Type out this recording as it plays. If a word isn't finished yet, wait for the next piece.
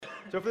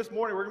So for this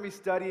morning, we're going to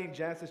be studying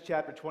Genesis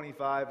chapter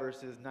 25,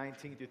 verses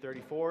 19 through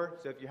 34.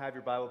 So if you have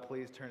your Bible,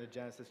 please turn to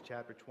Genesis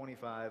chapter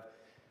 25,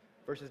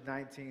 verses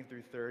 19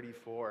 through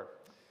 34.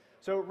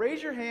 So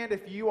raise your hand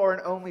if you are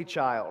an only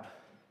child.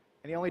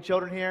 Any only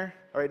children here?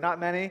 All right, not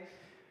many.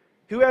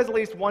 Who has at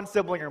least one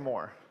sibling or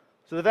more?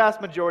 So the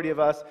vast majority of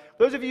us.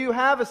 Those of you who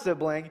have a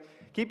sibling,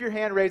 keep your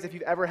hand raised if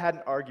you've ever had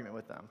an argument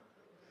with them.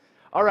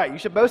 All right, you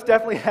should most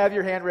definitely have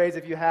your hand raised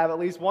if you have at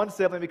least one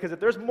sibling, because if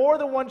there's more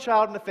than one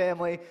child in the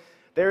family,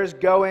 there is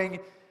going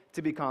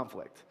to be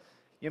conflict.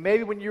 You know,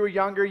 maybe when you were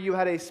younger, you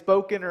had a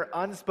spoken or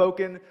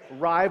unspoken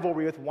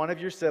rivalry with one of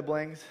your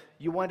siblings.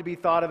 You wanted to be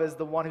thought of as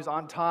the one who's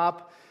on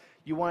top.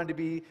 You wanted to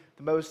be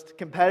the most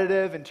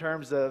competitive in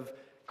terms of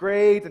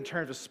grades, in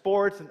terms of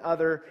sports and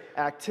other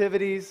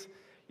activities.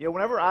 You know,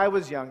 whenever I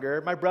was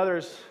younger, my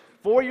brother's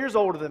 4 years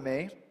older than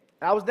me,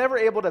 and I was never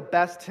able to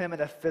best him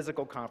in a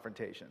physical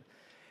confrontation.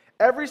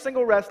 Every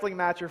single wrestling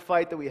match or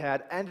fight that we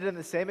had ended in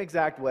the same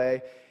exact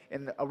way,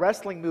 in a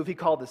wrestling move he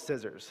called the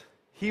scissors.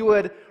 He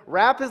would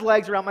wrap his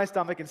legs around my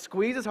stomach and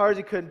squeeze as hard as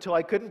he could until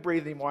I couldn't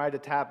breathe anymore. I had to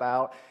tap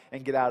out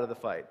and get out of the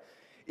fight.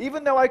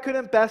 Even though I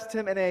couldn't best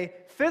him in a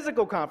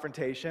physical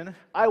confrontation,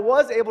 I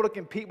was able to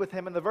compete with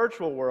him in the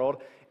virtual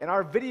world, and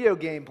our video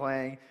game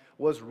playing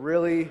was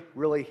really,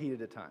 really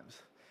heated at times.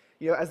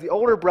 You know, as the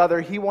older brother,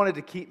 he wanted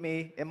to keep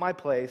me in my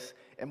place,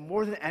 and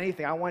more than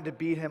anything, I wanted to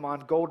beat him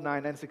on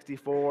GoldenEye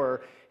N64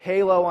 or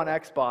Halo on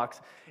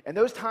Xbox. And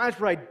those times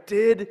where I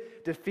did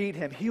defeat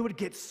him, he would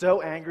get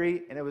so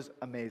angry, and it was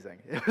amazing.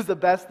 It was the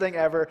best thing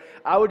ever.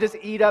 I would just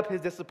eat up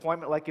his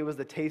disappointment like it was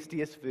the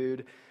tastiest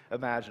food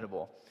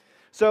imaginable.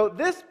 So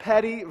this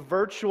petty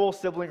virtual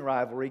sibling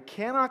rivalry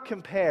cannot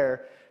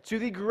compare to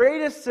the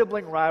greatest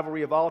sibling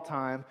rivalry of all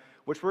time,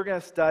 which we're going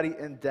to study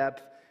in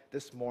depth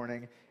this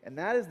morning, and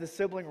that is the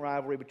sibling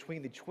rivalry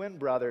between the twin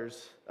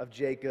brothers of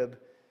Jacob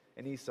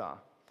and Esau.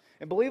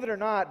 And believe it or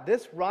not,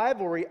 this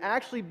rivalry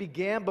actually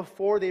began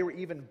before they were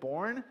even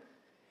born,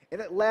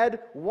 and it led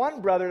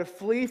one brother to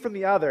flee from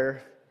the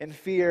other in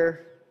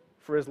fear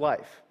for his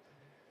life.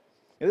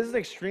 Now, this is an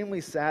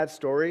extremely sad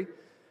story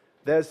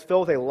that is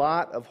filled with a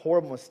lot of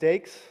horrible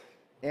mistakes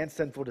and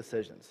sinful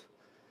decisions.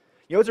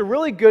 You know, it's a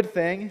really good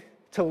thing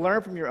to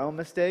learn from your own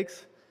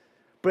mistakes,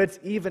 but it's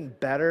even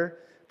better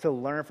to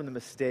learn from the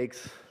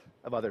mistakes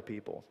of other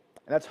people.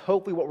 And that's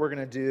hopefully what we're going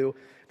to do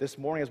this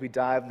morning as we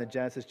dive into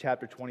Genesis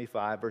chapter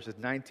 25, verses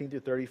 19 through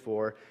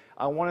 34.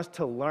 I want us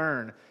to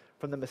learn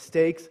from the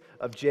mistakes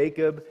of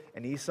Jacob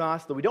and Esau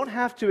so that we don't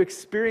have to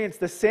experience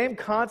the same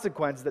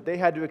consequences that they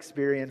had to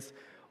experience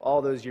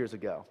all those years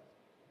ago.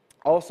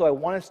 Also, I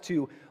want us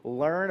to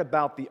learn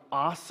about the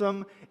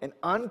awesome and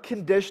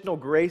unconditional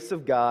grace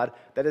of God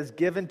that is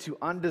given to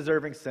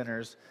undeserving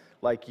sinners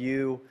like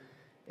you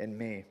and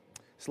me.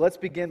 So let's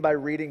begin by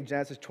reading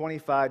Genesis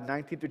 25,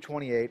 19 through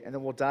 28, and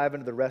then we'll dive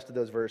into the rest of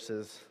those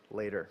verses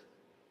later.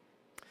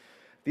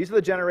 These are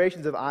the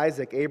generations of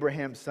Isaac,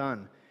 Abraham's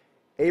son.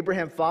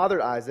 Abraham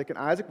fathered Isaac, and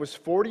Isaac was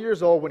 40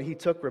 years old when he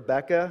took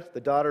Rebekah, the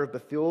daughter of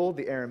Bethuel,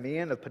 the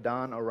Aramean of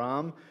Padan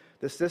Aram,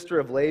 the sister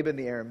of Laban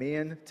the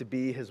Aramean, to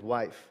be his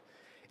wife.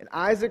 And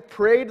Isaac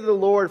prayed to the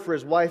Lord for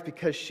his wife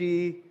because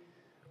she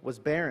was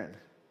barren.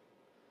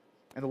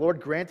 And the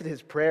Lord granted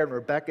his prayer, and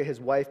Rebekah,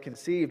 his wife,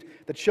 conceived.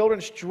 The children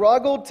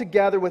struggled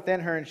together within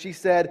her, and she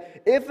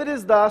said, "If it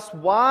is thus,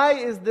 why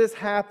is this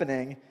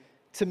happening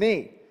to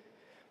me?"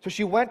 So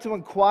she went to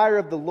inquire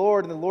of the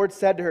Lord, and the Lord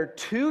said to her,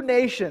 "Two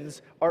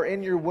nations are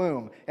in your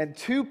womb, and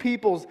two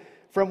peoples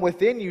from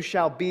within you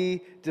shall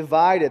be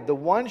divided. The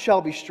one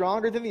shall be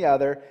stronger than the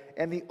other,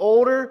 and the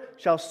older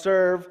shall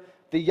serve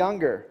the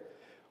younger."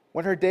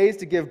 When her days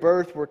to give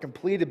birth were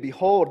completed,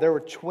 behold, there were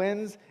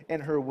twins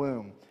in her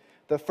womb.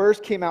 The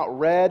first came out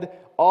red,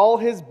 all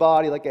his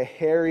body like a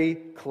hairy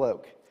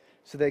cloak.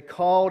 So they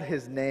called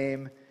his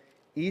name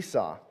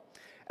Esau.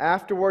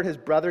 Afterward, his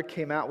brother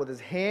came out with his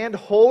hand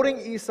holding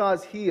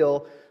Esau's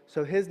heel,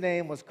 so his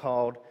name was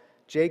called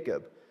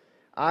Jacob.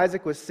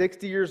 Isaac was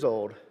 60 years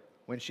old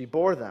when she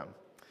bore them.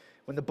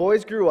 When the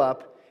boys grew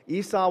up,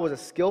 Esau was a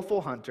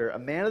skillful hunter, a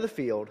man of the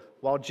field,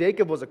 while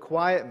Jacob was a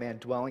quiet man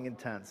dwelling in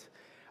tents.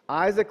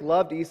 Isaac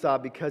loved Esau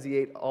because he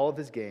ate all of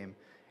his game,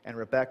 and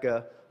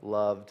Rebekah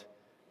loved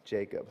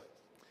Jacob.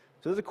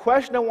 So there's a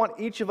question I want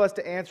each of us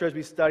to answer as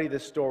we study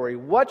this story.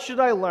 What should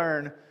I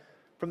learn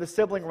from the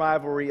sibling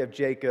rivalry of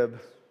Jacob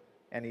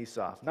and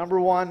Esau? Number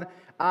one,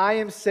 I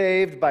am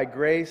saved by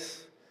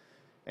grace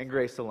and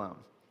grace alone.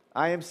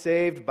 I am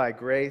saved by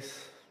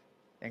grace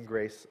and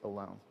grace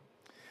alone.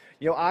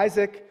 You know,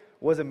 Isaac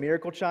was a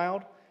miracle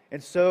child,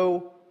 and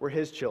so were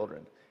his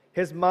children.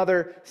 His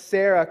mother,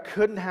 Sarah,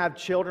 couldn't have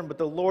children, but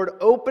the Lord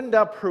opened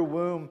up her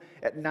womb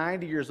at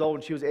 90 years old,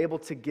 and she was able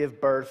to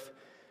give birth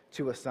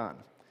to a son.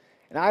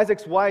 And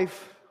Isaac's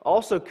wife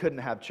also couldn't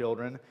have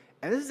children,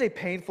 and this is a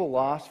painful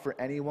loss for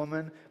any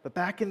woman, but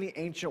back in the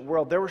ancient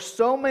world, there were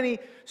so many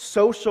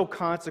social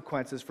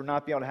consequences for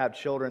not being able to have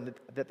children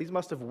that these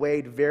must have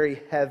weighed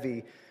very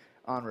heavy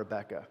on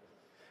Rebekah.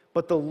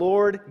 But the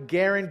Lord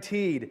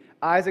guaranteed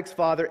Isaac's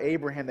father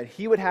Abraham that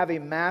he would have a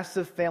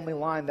massive family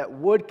line that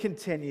would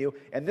continue,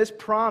 and this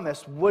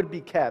promise would be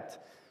kept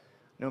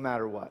no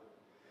matter what.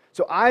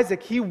 So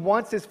Isaac, he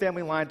wants his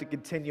family line to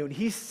continue, and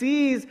he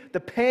sees the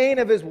pain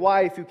of his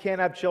wife who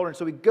can't have children.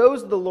 So he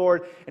goes to the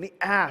Lord and he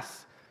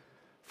asks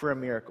for a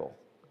miracle.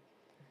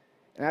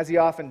 And as he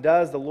often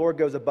does, the Lord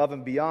goes above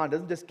and beyond.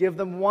 Doesn't just give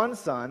them one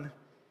son,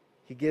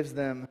 he gives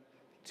them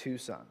two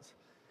sons.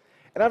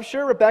 And I'm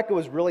sure Rebekah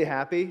was really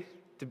happy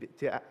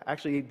to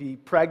actually be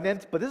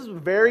pregnant, but this is a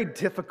very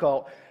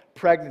difficult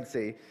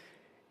pregnancy.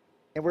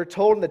 And we're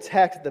told in the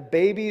text that the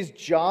babies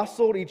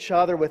jostled each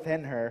other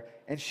within her,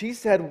 and she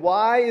said,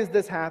 "Why is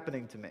this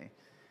happening to me?"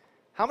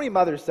 How many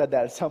mothers said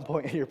that at some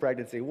point in your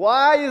pregnancy?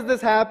 Why is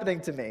this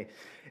happening to me?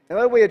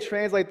 Another way to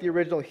translate the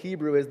original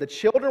Hebrew is the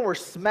children were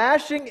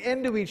smashing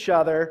into each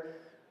other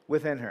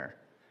within her.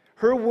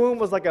 Her womb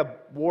was like a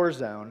war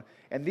zone,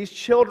 and these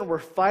children were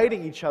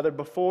fighting each other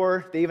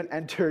before they even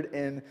entered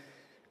into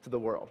the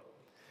world.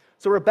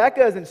 So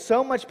Rebekah is in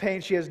so much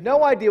pain, she has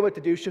no idea what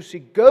to do, so she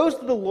goes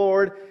to the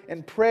Lord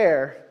in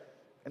prayer,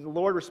 and the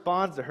Lord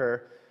responds to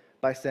her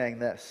by saying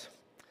this: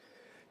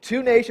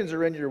 "Two nations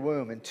are in your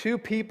womb, and two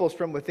peoples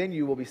from within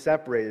you will be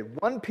separated.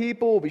 One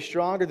people will be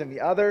stronger than the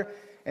other,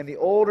 and the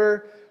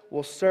older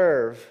will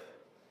serve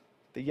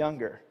the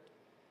younger."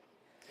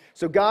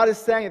 So God is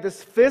saying that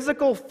this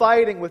physical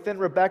fighting within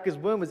Rebekah's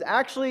womb is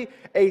actually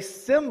a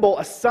symbol,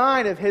 a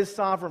sign of his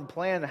sovereign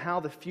plan and how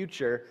the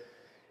future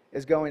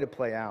is going to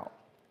play out.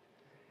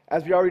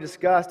 As we already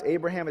discussed,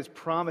 Abraham has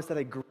promised that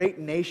a great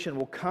nation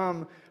will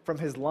come from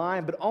his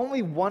line, but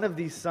only one of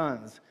these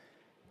sons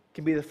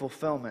can be the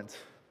fulfillment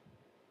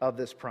of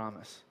this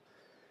promise.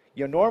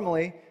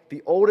 Normally,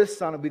 the oldest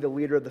son will be the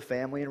leader of the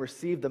family and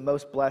receive the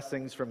most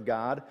blessings from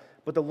God,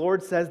 but the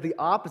Lord says the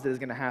opposite is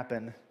going to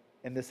happen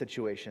in this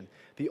situation.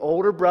 The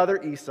older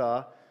brother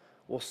Esau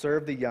will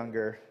serve the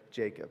younger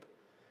Jacob.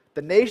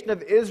 The nation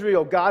of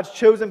Israel, God's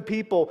chosen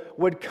people,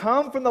 would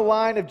come from the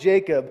line of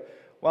Jacob,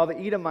 while the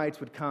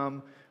Edomites would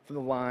come from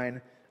the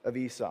line of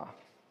Esau.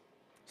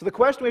 So the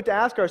question we have to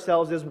ask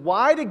ourselves is,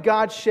 why did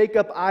God shake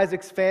up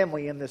Isaac's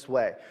family in this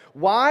way?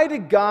 Why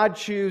did God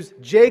choose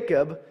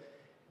Jacob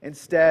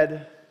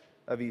instead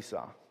of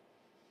Esau?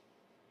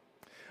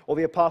 Well,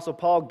 the Apostle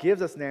Paul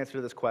gives us an answer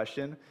to this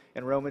question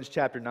in Romans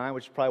chapter 9,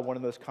 which is probably one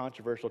of the most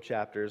controversial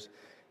chapters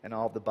in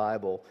all of the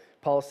Bible.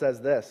 Paul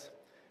says this: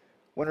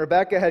 "When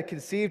Rebekah had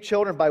conceived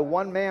children by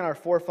one man, our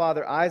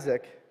forefather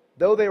Isaac,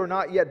 though they were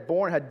not yet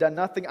born, had done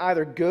nothing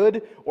either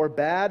good or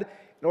bad,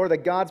 in order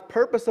that God's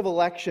purpose of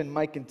election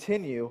might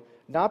continue,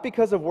 not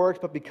because of works,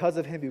 but because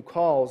of him who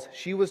calls,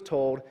 she was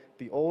told,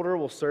 the older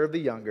will serve the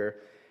younger.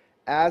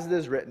 As it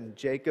is written,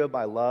 Jacob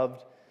I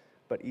loved,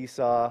 but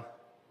Esau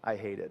I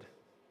hated."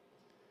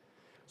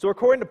 So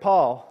according to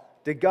Paul,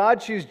 did God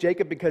choose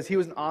Jacob because he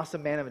was an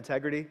awesome man of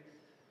integrity?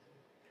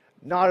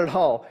 Not at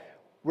all.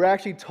 We're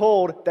actually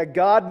told that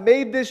God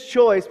made this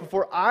choice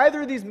before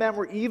either of these men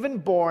were even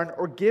born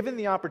or given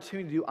the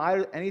opportunity to do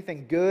either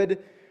anything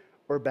good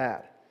or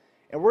bad.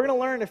 And we're going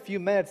to learn in a few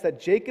minutes that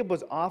Jacob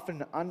was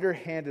often an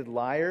underhanded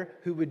liar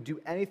who would do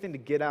anything to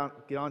get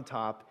on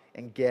top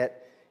and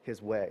get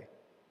his way.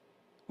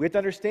 We have to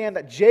understand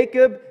that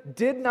Jacob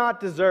did not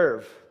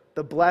deserve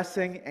the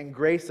blessing and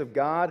grace of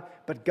God,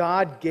 but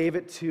God gave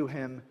it to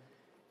him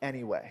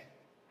anyway.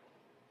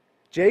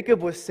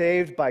 Jacob was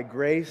saved by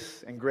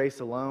grace and grace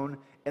alone,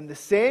 and the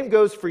same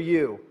goes for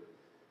you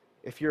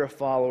if you're a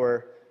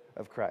follower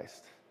of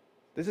Christ.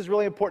 This is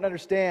really important to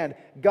understand.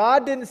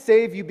 God didn't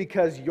save you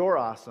because you're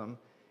awesome.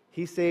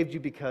 He saved you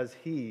because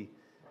He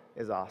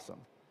is awesome.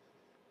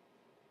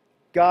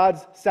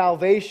 God's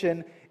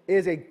salvation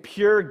is a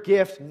pure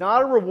gift,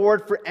 not a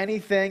reward for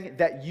anything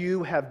that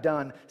you have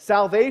done.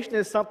 Salvation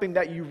is something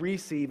that you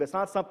receive. It's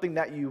not something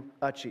that you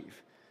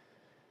achieve.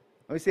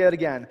 Let me say that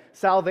again.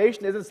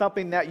 Salvation isn't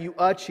something that you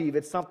achieve.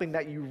 It's something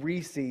that you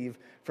receive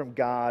from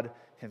God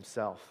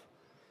Himself.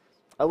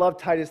 I love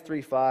Titus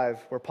 3:5,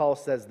 where Paul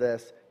says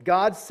this: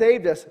 "God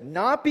saved us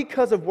not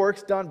because of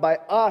works done by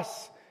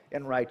us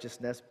in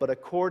righteousness, but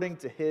according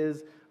to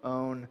His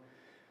own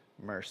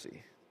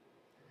mercy."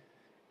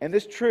 And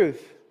this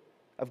truth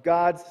of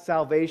God's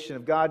salvation,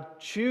 of God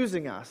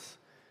choosing us,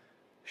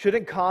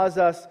 shouldn't cause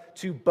us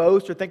to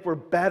boast or think we're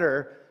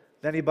better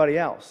than anybody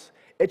else.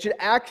 It should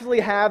actually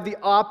have the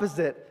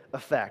opposite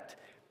effect.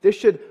 This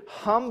should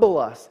humble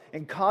us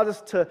and cause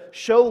us to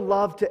show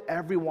love to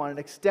everyone and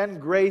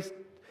extend grace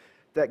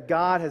that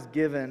God has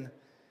given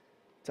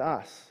to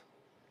us.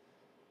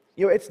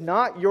 It's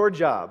not your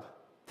job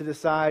to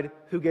decide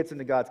who gets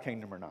into God's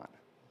kingdom or not.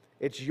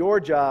 It's your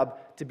job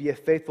to be a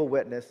faithful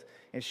witness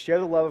and share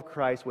the love of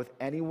Christ with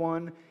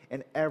anyone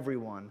and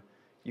everyone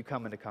you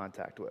come into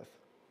contact with.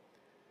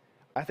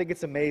 I think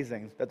it's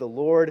amazing that the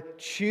Lord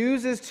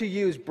chooses to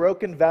use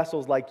broken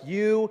vessels like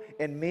you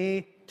and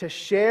me to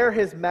share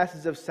His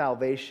message of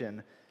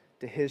salvation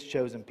to His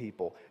chosen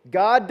people.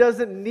 God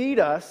doesn't need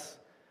us,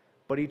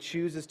 but He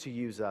chooses to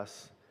use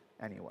us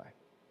anyway.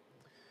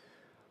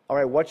 All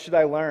right, what should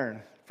I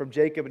learn from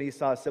Jacob and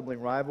Esau's sibling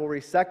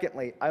rivalry?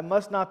 Secondly, I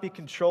must not be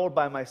controlled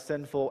by my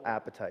sinful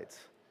appetites.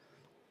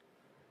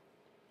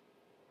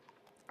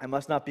 I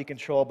must not be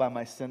controlled by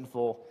my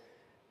sinful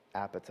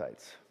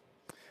appetites.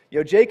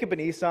 Jacob and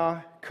Esau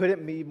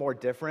couldn't be more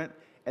different,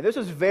 and this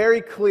was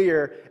very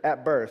clear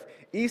at birth.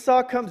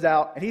 Esau comes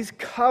out, and he's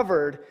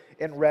covered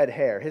in red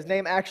hair. His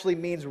name actually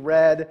means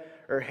red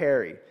or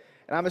hairy.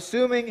 And I'm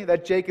assuming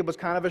that Jacob was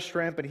kind of a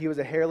shrimp, and he was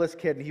a hairless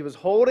kid, and he was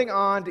holding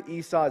on to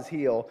Esau's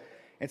heel.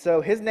 And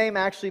so his name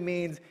actually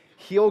means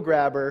heel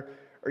grabber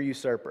or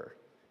usurper.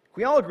 Can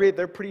we all agree that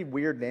they're pretty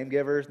weird name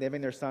givers,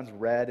 naming their sons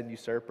Red and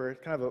Usurper?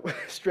 It's kind of a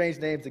strange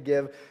name to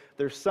give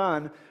their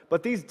son.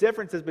 But these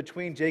differences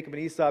between Jacob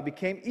and Esau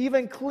became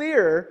even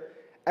clearer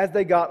as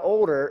they got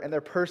older and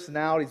their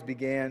personalities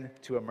began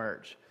to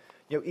emerge.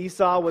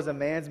 Esau was a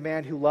man's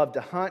man who loved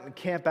to hunt and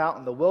camp out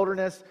in the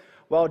wilderness,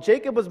 while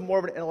Jacob was more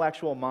of an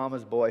intellectual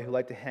mama's boy who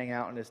liked to hang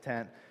out in his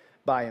tent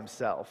by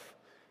himself.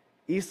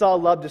 Esau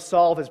loved to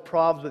solve his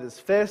problems with his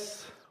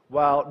fists,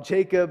 while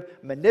Jacob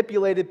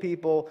manipulated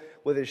people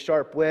with his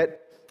sharp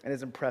wit and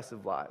his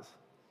impressive lies.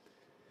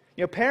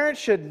 Parents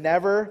should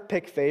never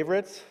pick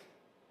favorites,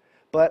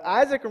 but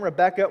Isaac and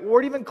Rebekah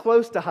weren't even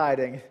close to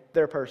hiding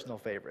their personal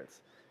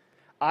favorites.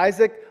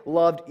 Isaac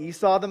loved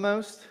Esau the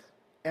most,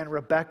 and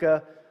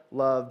Rebekah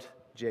loved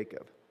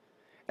Jacob.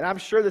 And I'm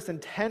sure this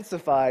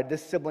intensified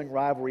this sibling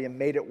rivalry and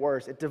made it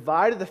worse. It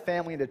divided the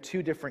family into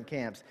two different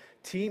camps,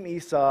 Team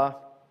Esau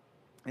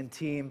and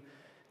Team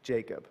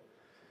Jacob.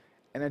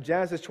 And in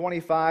Genesis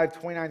 25,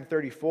 29,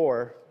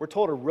 34, we're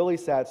told a really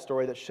sad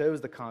story that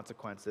shows the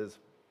consequences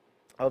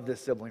of this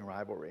sibling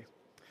rivalry.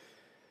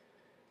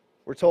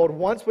 We're told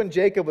once when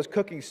Jacob was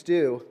cooking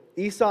stew,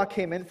 Esau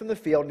came in from the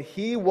field and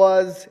he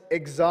was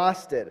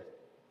exhausted.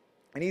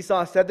 And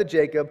Esau said to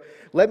Jacob,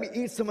 "Let me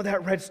eat some of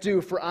that red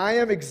stew, for I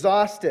am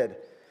exhausted."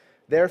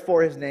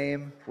 Therefore his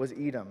name was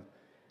Edom.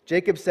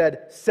 Jacob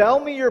said, "Sell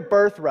me your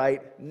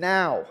birthright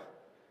now."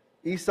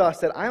 Esau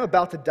said, "I am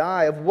about to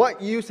die. Of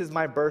what use is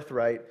my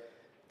birthright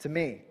to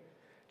me?"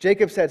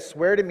 Jacob said,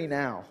 "Swear to me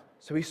now."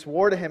 So he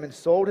swore to him and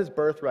sold his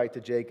birthright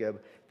to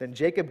Jacob. Then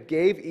Jacob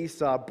gave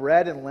Esau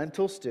bread and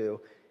lentil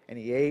stew, and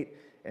he ate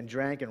and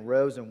drank and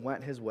rose and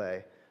went his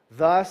way.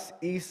 Thus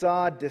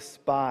Esau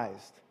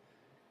despised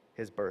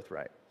his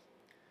birthright.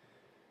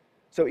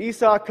 So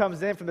Esau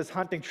comes in from this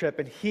hunting trip,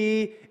 and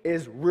he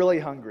is really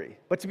hungry.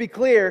 But to be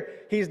clear,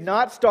 he's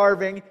not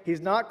starving.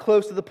 He's not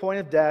close to the point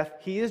of death.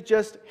 He is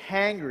just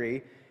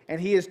hangry,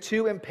 and he is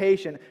too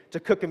impatient to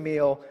cook a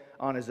meal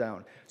on his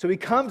own. So he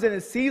comes in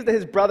and sees that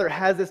his brother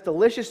has this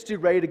delicious stew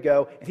ready to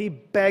go, and he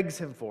begs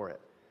him for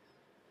it.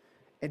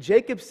 And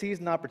Jacob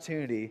sees an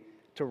opportunity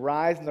to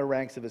rise in the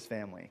ranks of his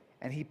family,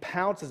 and he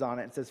pounces on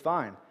it and says,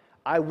 "Fine,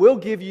 I will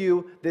give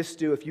you this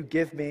stew if you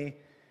give me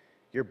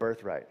your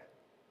birthright."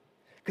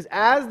 Because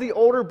as the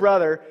older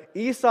brother,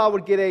 Esau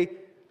would get a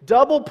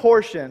double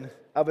portion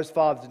of his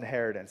father's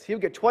inheritance. He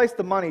would get twice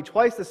the money,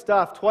 twice the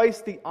stuff,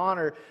 twice the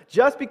honor,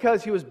 just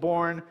because he was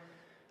born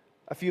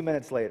a few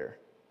minutes later.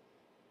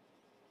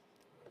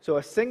 So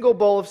a single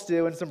bowl of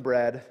stew and some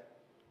bread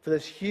for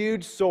this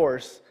huge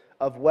source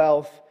of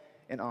wealth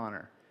and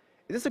honor.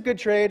 Is this a good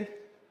trade?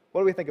 What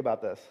do we think about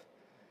this?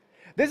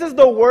 This is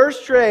the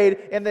worst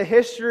trade in the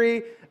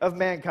history of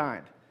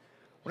mankind.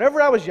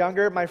 Whenever I was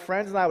younger, my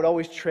friends and I would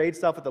always trade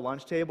stuff at the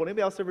lunch table.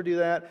 Anybody else ever do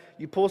that?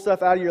 You pull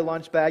stuff out of your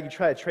lunch bag, you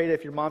try to trade it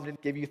if your mom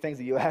didn't give you things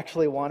that you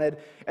actually wanted.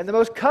 And the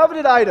most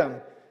coveted item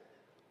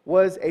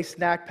was a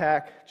snack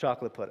pack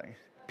chocolate pudding.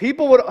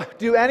 People would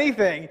do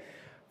anything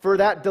for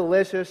that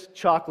delicious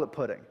chocolate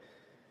pudding.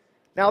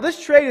 Now,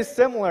 this trade is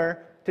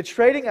similar to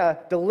trading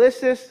a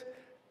delicious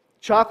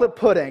chocolate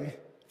pudding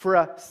for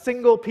a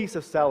single piece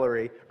of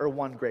celery or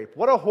one grape.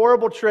 What a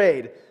horrible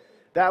trade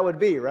that would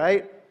be,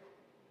 right?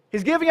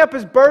 He's giving up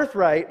his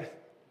birthright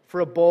for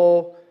a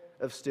bowl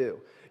of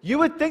stew. You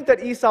would think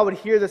that Esau would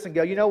hear this and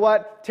go, "You know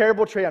what?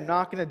 Terrible trade. I'm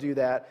not going to do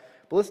that."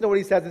 But listen to what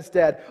he says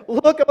instead.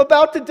 "Look, I'm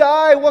about to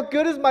die. What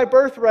good is my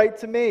birthright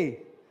to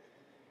me?"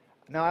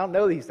 Now, I don't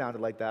know that he sounded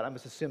like that. I'm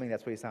just assuming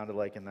that's what he sounded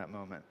like in that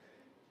moment.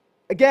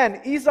 Again,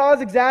 Esau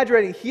is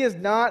exaggerating. He is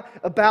not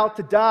about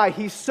to die.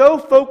 He's so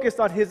focused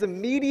on his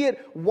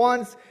immediate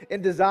wants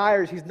and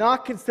desires, he's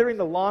not considering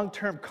the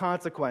long-term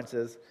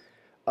consequences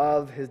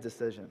of his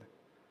decision.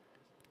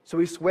 So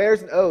he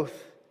swears an oath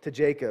to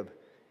Jacob,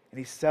 and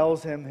he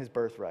sells him his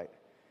birthright.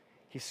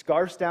 He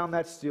scarfs down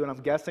that stew, and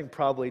I'm guessing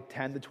probably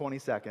 10 to 20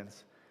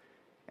 seconds,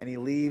 and he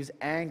leaves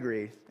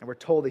angry, and we're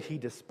told that he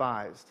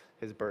despised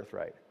his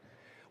birthright,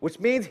 which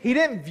means he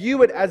didn't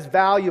view it as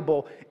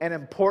valuable and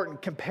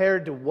important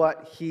compared to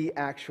what he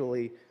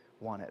actually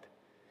wanted.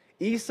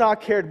 Esau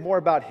cared more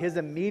about his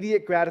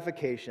immediate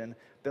gratification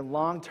than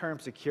long-term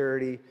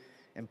security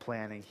and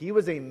planning. He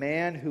was a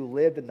man who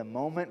lived in the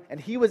moment, and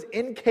he was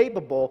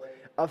incapable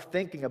of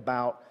thinking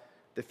about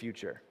the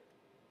future.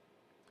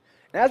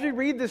 And as we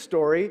read this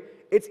story,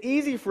 it's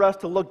easy for us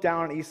to look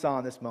down on Esau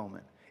in this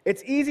moment.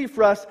 It's easy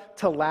for us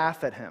to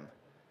laugh at him.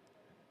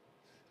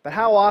 But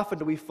how often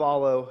do we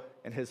follow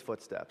in his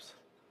footsteps?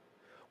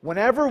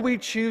 Whenever we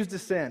choose to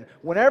sin,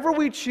 whenever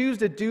we choose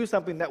to do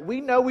something that we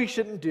know we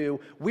shouldn't do,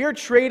 we are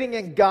trading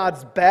in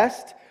God's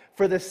best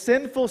for the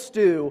sinful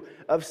stew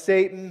of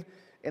Satan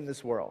in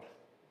this world.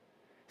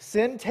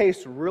 Sin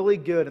tastes really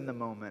good in the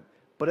moment,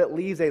 but it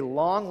leaves a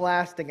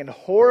long-lasting and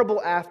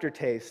horrible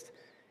aftertaste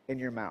in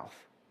your mouth.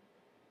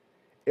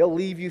 It'll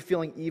leave you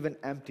feeling even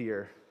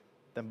emptier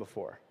than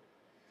before.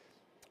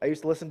 I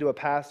used to listen to a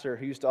pastor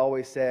who used to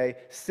always say,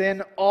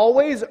 sin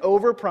always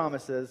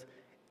overpromises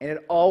and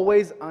it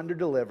always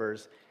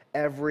underdelivers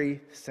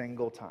every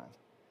single time.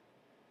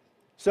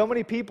 So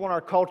many people in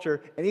our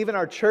culture and even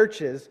our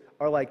churches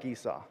are like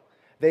Esau.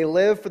 They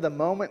live for the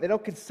moment. They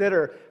don't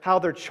consider how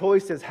their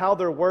choices, how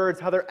their words,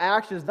 how their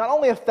actions not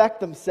only affect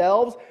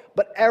themselves,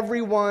 but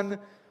everyone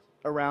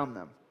around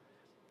them.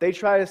 They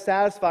try to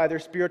satisfy their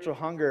spiritual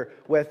hunger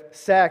with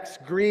sex,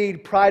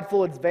 greed,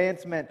 prideful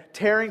advancement,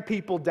 tearing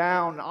people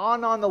down,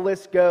 on the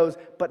list goes,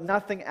 but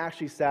nothing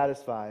actually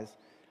satisfies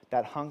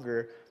that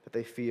hunger that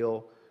they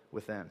feel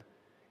within.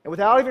 And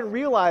without even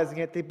realizing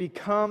it, they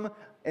become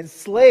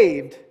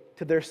enslaved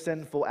to their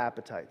sinful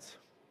appetites.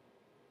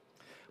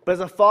 But as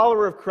a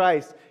follower of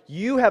Christ,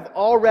 you have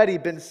already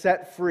been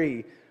set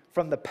free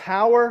from the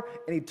power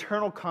and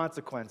eternal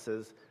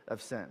consequences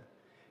of sin.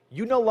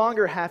 You no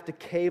longer have to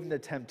cave into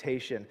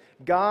temptation.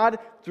 God,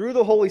 through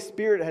the Holy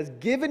Spirit, has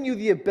given you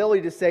the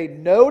ability to say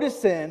no to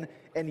sin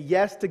and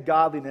yes to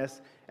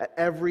godliness at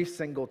every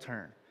single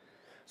turn.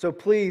 So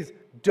please,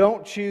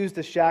 don't choose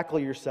to shackle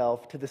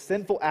yourself to the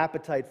sinful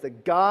appetites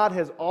that God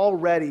has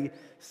already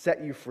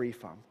set you free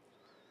from.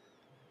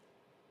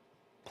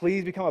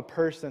 Please become a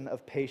person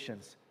of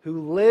patience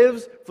who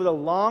lives for the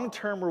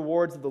long-term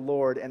rewards of the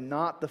Lord and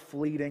not the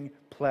fleeting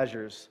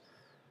pleasures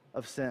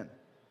of sin.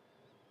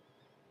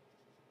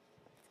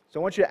 So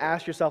I want you to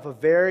ask yourself a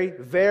very,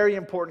 very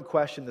important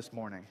question this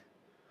morning.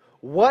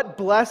 What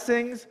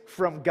blessings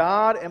from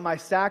God am I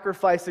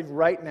sacrificing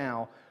right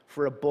now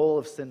for a bowl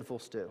of sinful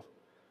stew?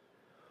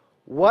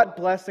 What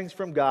blessings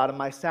from God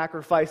am I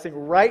sacrificing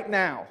right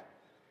now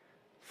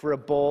for a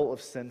bowl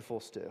of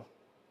sinful stew?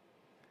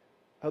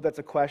 I hope that's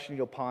a question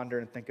you'll ponder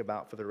and think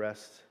about for the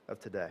rest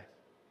of today.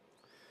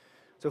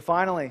 So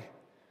finally,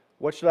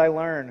 what should I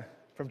learn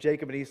from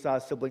Jacob and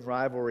Esau's sibling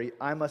rivalry?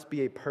 I must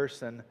be a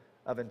person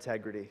of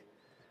integrity.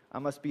 I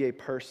must be a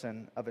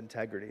person of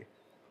integrity.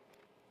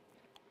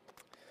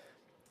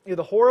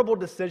 The horrible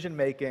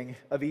decision-making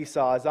of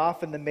Esau is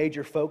often the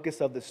major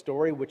focus of the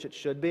story, which it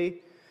should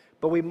be.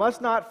 But we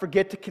must not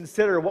forget to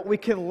consider what we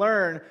can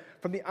learn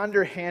from the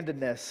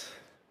underhandedness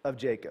of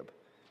Jacob.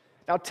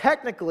 Now,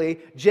 technically,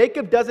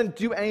 Jacob doesn't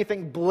do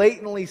anything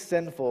blatantly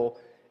sinful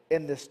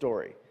in this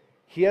story.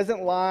 He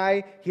doesn't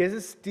lie. He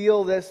doesn't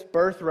steal this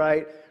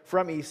birthright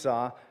from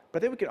Esau. But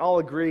I think we can all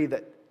agree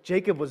that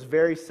Jacob was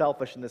very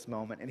selfish in this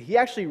moment, and he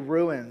actually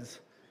ruins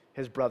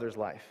his brother's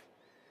life.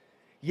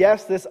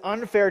 Yes, this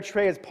unfair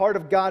trade is part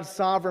of God's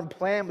sovereign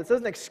plan, but it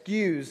doesn't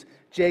excuse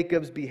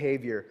Jacob's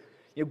behavior.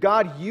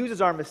 God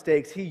uses our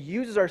mistakes. He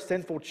uses our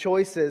sinful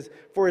choices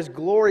for His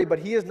glory, but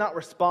He is not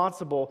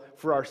responsible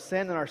for our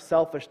sin and our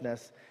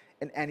selfishness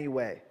in any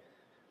way.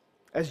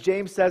 As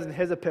James says in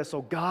his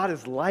epistle, God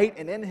is light,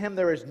 and in Him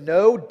there is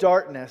no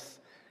darkness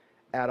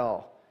at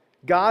all.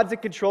 God's in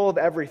control of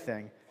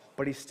everything,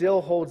 but He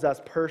still holds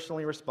us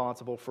personally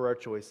responsible for our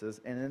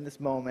choices. And in this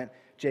moment,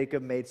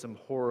 Jacob made some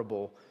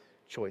horrible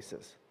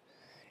choices.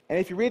 And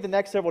if you read the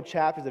next several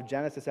chapters of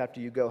Genesis after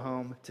you go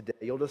home today,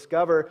 you'll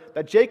discover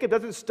that Jacob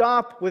doesn't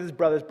stop with his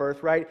brother's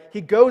birthright. He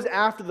goes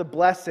after the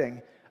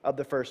blessing of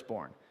the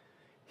firstborn.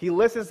 He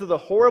listens to the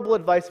horrible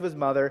advice of his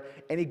mother,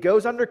 and he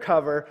goes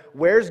undercover,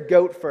 wears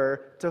goat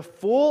fur, to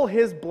fool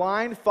his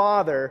blind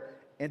father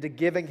into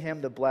giving him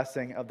the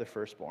blessing of the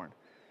firstborn.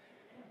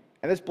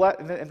 And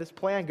this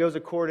plan goes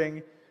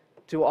according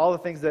to all the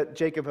things that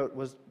Jacob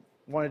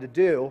wanted to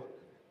do,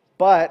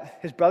 but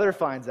his brother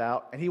finds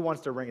out, and he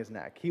wants to wring his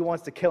neck. He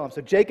wants to kill him.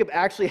 So Jacob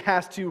actually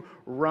has to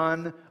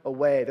run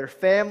away. Their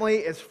family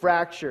is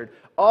fractured,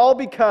 all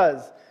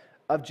because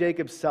of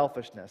Jacob's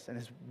selfishness and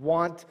his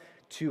want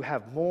to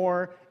have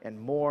more and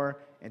more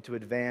and to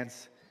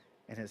advance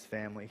in his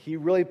family. He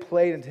really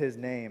played into his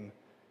name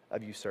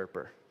of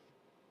usurper.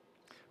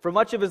 For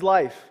much of his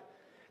life,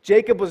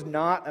 Jacob was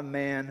not a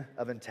man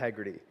of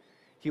integrity.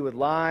 He would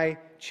lie,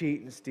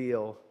 cheat, and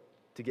steal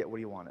to get what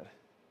he wanted.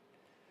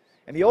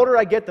 And the older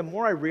I get, the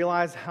more I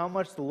realize how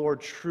much the Lord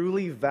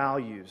truly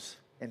values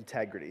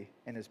integrity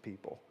in His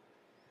people.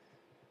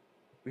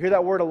 We hear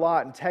that word a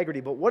lot, integrity,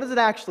 but what does it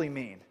actually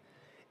mean?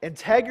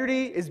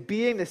 Integrity is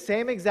being the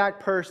same exact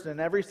person in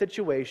every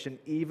situation,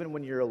 even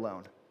when you're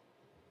alone.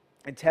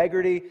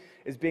 Integrity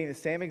is being the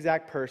same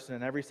exact person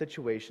in every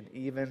situation,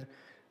 even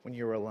when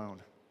you're alone.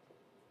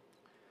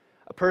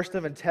 A person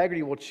of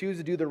integrity will choose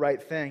to do the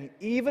right thing,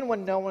 even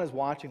when no one is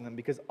watching them,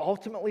 because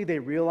ultimately they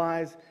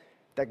realize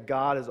that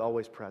God is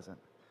always present.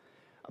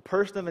 A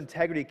person of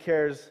integrity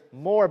cares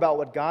more about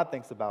what God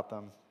thinks about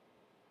them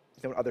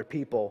than what other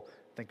people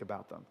think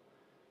about them.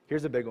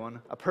 Here's a big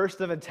one. A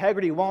person of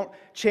integrity won't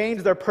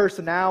change their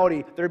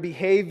personality, their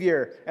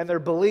behavior, and their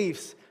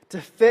beliefs to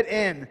fit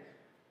in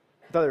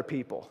with other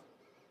people.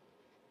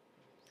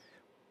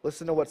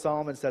 Listen to what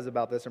Solomon says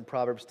about this in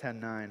Proverbs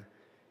 10:9.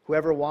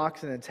 Whoever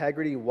walks in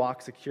integrity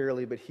walks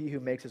securely, but he who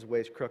makes his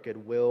ways crooked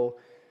will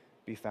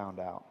be found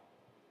out.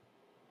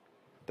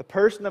 The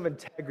person of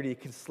integrity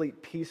can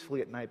sleep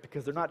peacefully at night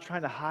because they're not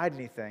trying to hide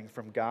anything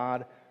from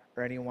God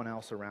or anyone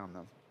else around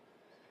them.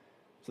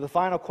 So the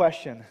final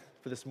question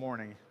for this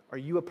morning, are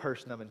you a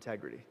person of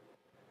integrity?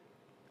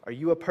 Are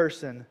you a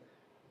person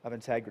of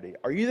integrity?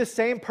 Are you the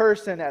same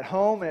person at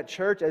home and at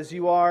church as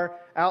you are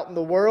out in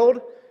the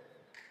world?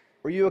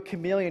 Or are you a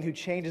chameleon who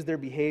changes their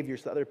behavior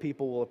so other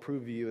people will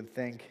approve of you and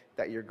think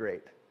that you're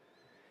great?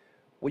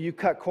 Will you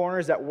cut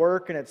corners at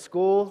work and at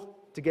school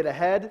to get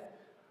ahead?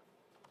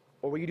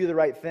 Or will you do the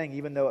right thing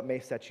even though it may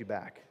set you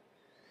back?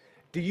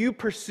 Do you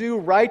pursue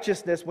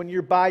righteousness when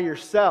you're by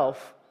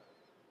yourself?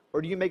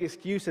 Or do you make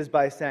excuses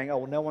by saying, oh,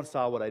 well, no one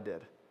saw what I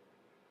did?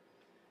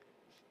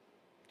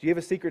 Do you have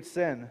a secret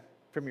sin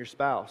from your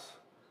spouse?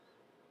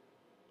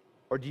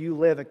 Or do you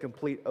live in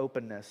complete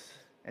openness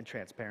and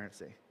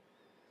transparency?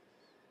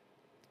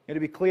 And to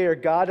be clear,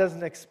 God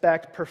doesn't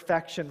expect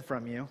perfection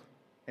from you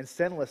and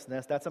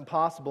sinlessness. That's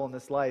impossible in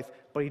this life.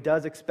 But He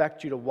does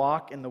expect you to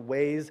walk in the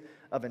ways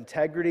of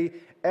integrity.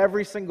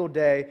 Every single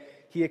day,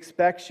 He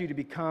expects you to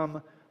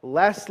become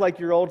less like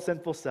your old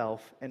sinful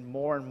self and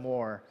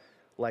more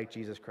like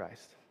Jesus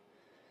Christ.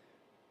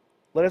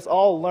 Let us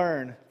all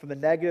learn from the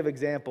negative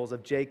examples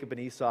of Jacob and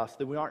Esau so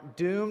that we aren't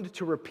doomed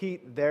to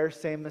repeat their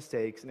same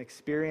mistakes and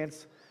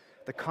experience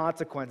the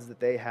consequences that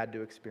they had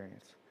to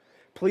experience.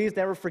 Please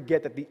never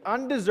forget that the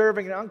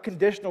undeserving and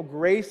unconditional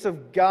grace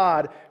of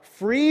God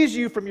frees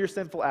you from your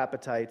sinful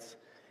appetites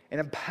and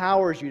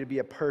empowers you to be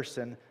a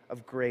person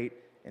of great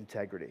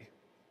integrity.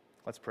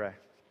 Let's pray.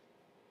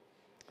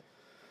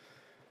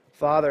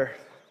 Father,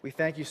 we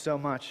thank you so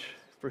much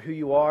for who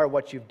you are,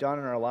 what you've done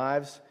in our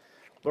lives.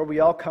 Lord, we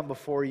all come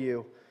before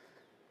you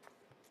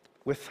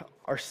with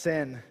our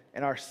sin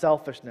and our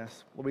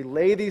selfishness. Lord, we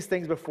lay these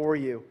things before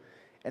you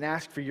and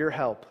ask for your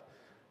help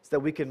so that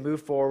we can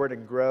move forward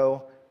and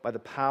grow by the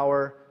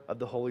power of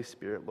the Holy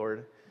Spirit,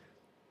 Lord.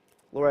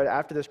 Lord,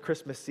 after this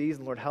Christmas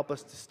season, Lord, help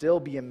us to still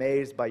be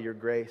amazed by your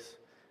grace.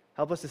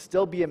 Help us to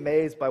still be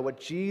amazed by what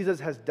Jesus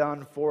has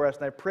done for us.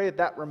 And I pray that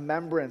that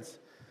remembrance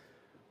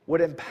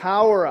would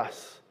empower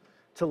us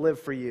to live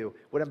for you,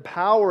 would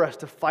empower us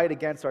to fight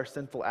against our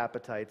sinful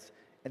appetites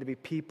and to be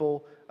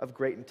people of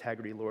great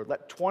integrity, Lord.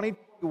 Let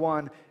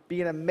 2021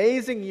 be an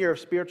amazing year of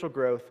spiritual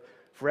growth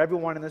for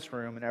everyone in this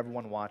room and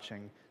everyone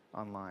watching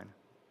online.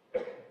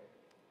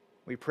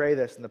 We pray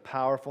this in the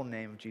powerful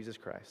name of Jesus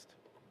Christ.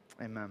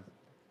 Amen.